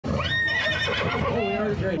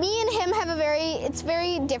Me and him have it's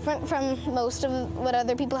very different from most of what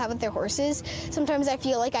other people have with their horses. Sometimes I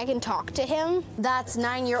feel like I can talk to him. That's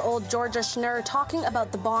 9-year-old Georgia Schnurr talking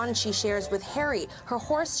about the bond she shares with Harry, her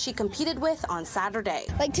horse she competed with on Saturday.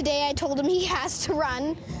 Like today I told him he has to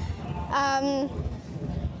run.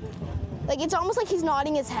 Like it's almost like he's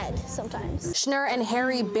nodding his head sometimes. Schnurr and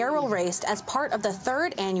Harry barrel raced as part of the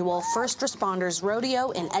 3rd annual First Responders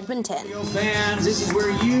Rodeo in Edmonton. Fans, this is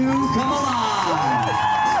where you come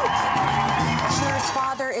alive. Schnurr's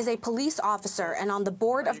father is a police officer and on the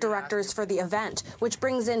board of directors for the event, which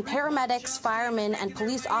brings in paramedics, firemen, and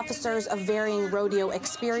police officers of varying rodeo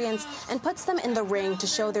experience and puts them in the ring to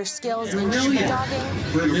show their skills in sheep dogging,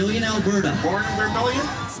 Vermilion, Alberta. Born in Vermilion.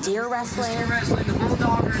 Steer wrestling, The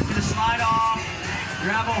bulldogger is going to slide off,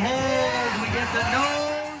 grab a hold, we get the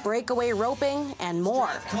nose. breakaway roping, and more.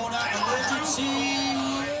 Kona emergency.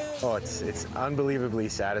 Oh, it's unbelievably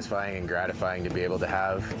satisfying and gratifying to be able to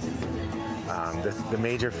have the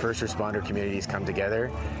major first responder communities come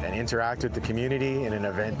together and interact with the community in an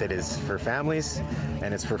event that is for families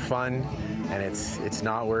and it's for fun and it's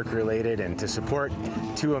not work related, and to support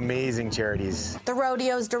 2 amazing charities. The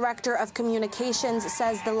rodeo's director of communications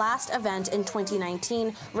says the last event in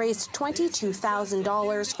 2019 raised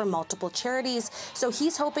 $22,000 for multiple charities, so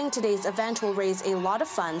he's hoping today's event will raise a lot of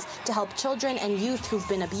funds to help children and youth who've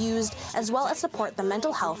been abused, as well as support the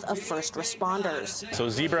mental health of first responders. So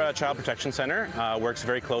Zebra Child Protection Center works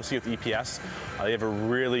very closely with EPS. They have a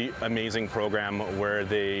really amazing program where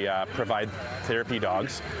they provide therapy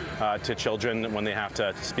dogs to children when they have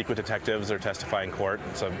to speak with detectives or testify in court.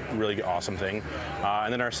 It's a really awesome thing.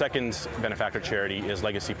 And then our second benefactor charity is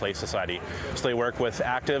Legacy Place Society. So they work with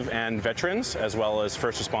active and veterans, as well as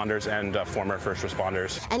first responders and former first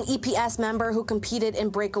responders. An EPS member who competed in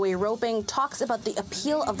breakaway roping talks about the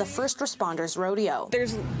appeal of the First Responders Rodeo.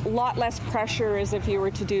 There's a lot less pressure as if you were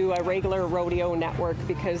to do a regular rodeo network,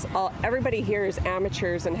 because everybody here is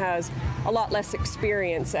amateurs and has a lot less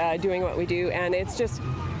experience doing what we do, and it's just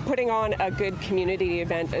putting on a good community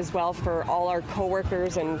event as well for all our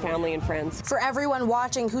coworkers and family and friends. For everyone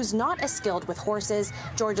watching who's not as skilled with horses,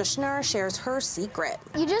 Georgia Schnurr shares her secret.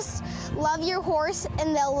 You just love your horse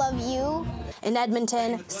and they'll love you. In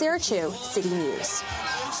Edmonton, Sarah Chu, City News.